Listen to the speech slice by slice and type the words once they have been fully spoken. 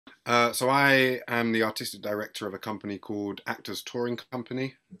So I am the artistic director of a company called Actors Touring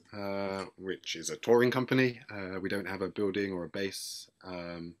Company, which is a touring company. We don't have a building or a base.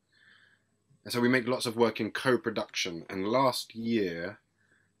 And so we make lots of work in co-production. And last year,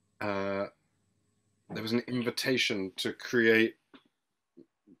 uh, there was an invitation to create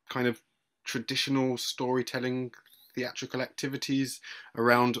kind of traditional storytelling theatrical activities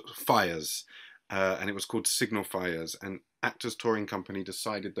around fires. And it was called Signal Fires. And Actors Touring Company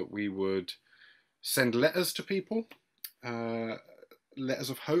decided that we would send letters to people, uh, letters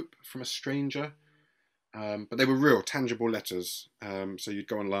of hope from a stranger. But they were real, tangible letters. So you'd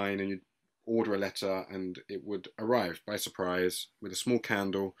go online and you'd order a letter, and it would arrive by surprise with a small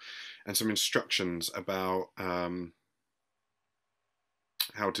candle and some instructions about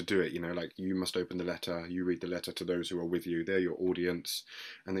how to do it. You know, like you must open the letter, you read the letter to those who are with you, they're your audience,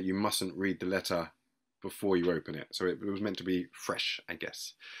 and that you mustn't read the letter before you open it. So it was meant to be fresh, I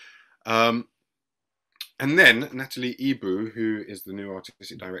guess. Um, and then Natalie Ibu, who is the new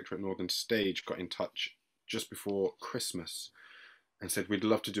artistic director at Northern Stage, got in touch just before Christmas and said we'd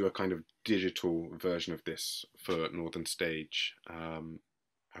love to do a kind of digital version of this for Northern Stage. And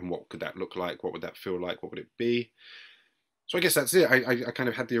what could that look like? What would that feel like? What would it be? So I guess that's it. I kind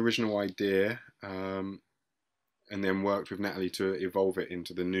of had the original idea, and then worked with Natalie to evolve it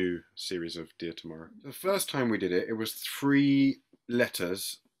into the new series of Dear Tomorrow. The first time we did it, it was 3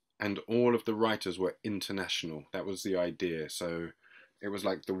 letters, and all of the writers were international. That was the idea. So it was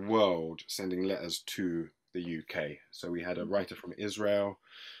like the world sending letters to the UK. So we had a writer from Israel,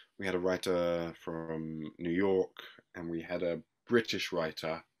 we had a writer from New York, and we had a British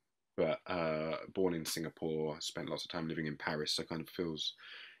writer, but born in Singapore, spent lots of time living in Paris, so kind of feels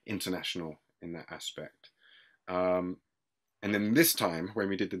international in that aspect. Um, and then this time, when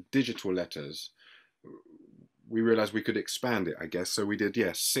we did the digital letters, we realized we could expand it, I guess. So we did,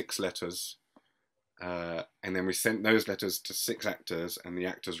 yeah, 6 letters. And then we sent those letters to 6 actors, and the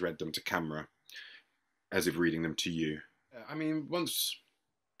actors read them to camera as if reading them to you. I mean, once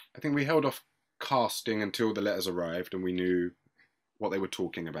I think we held off casting until the letters arrived and we knew what they were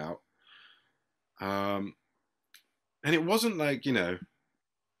talking about. Um, and it wasn't like,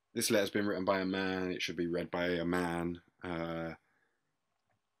 this letter's been written by a man, it should be read by a man.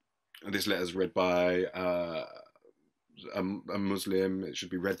 This letter's read by a Muslim, it should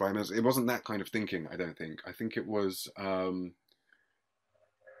be read by a Muslim. It wasn't that kind of thinking, I don't think. I think it was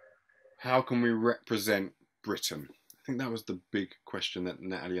how can we represent Britain? I think that was the big question that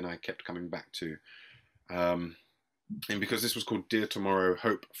Natalie and I kept coming back to. Um, and because this was called Dear Tomorrow,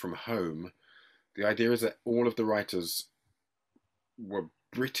 Hope from Home, the idea is that all of the writers were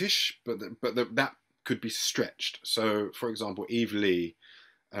British, but that could be stretched. So, for example, Eve Lee,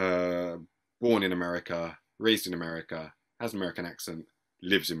 uh, born in America, raised in America, has an American accent,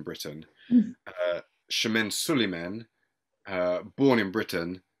 lives in Britain. Mm. Shamen Suleiman, born in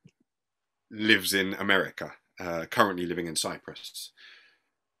Britain, lives in America, currently living in Cyprus.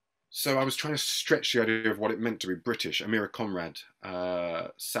 So I was trying to stretch the idea of what it meant to be British. Amira Conrad,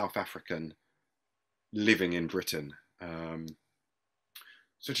 South African, living in Britain.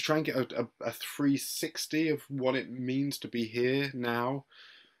 So to try and get a 360 of what it means to be here now.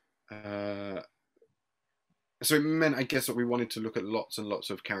 Uh, so it meant, I guess, that we wanted to look at lots and lots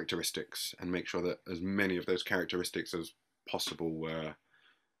of characteristics and make sure that as many of those characteristics as possible were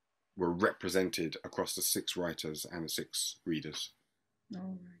represented across the 6 writers and the 6 readers. All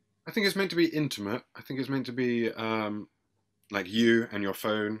right. I think it's meant to be intimate. I think it's meant to be like you and your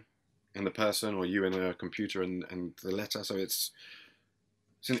phone and the person, or you and a computer and the letter. So it's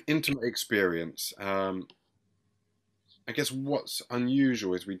an intimate experience. I guess what's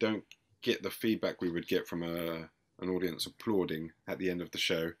unusual is we don't get the feedback we would get from an audience applauding at the end of the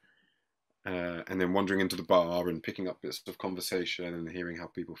show, and then wandering into the bar and picking up bits of conversation and hearing how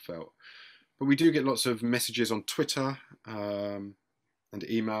people felt. But we do get lots of messages on Twitter and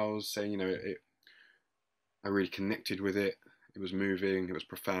emails saying, I really connected with it. It was moving. It was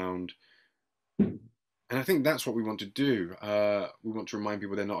profound. And I think that's what we want to do. We want to remind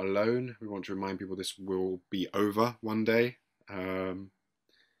people they're not alone. We want to remind people this will be over one day, and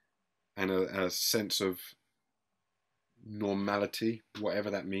a sense of normality, whatever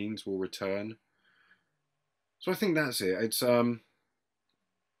that means, will return. So I think that's it. It's a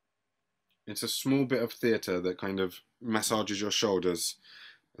small bit of theatre that kind of massages your shoulders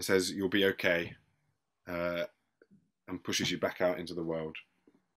and says you'll be okay, uh, and pushes you back out into the world.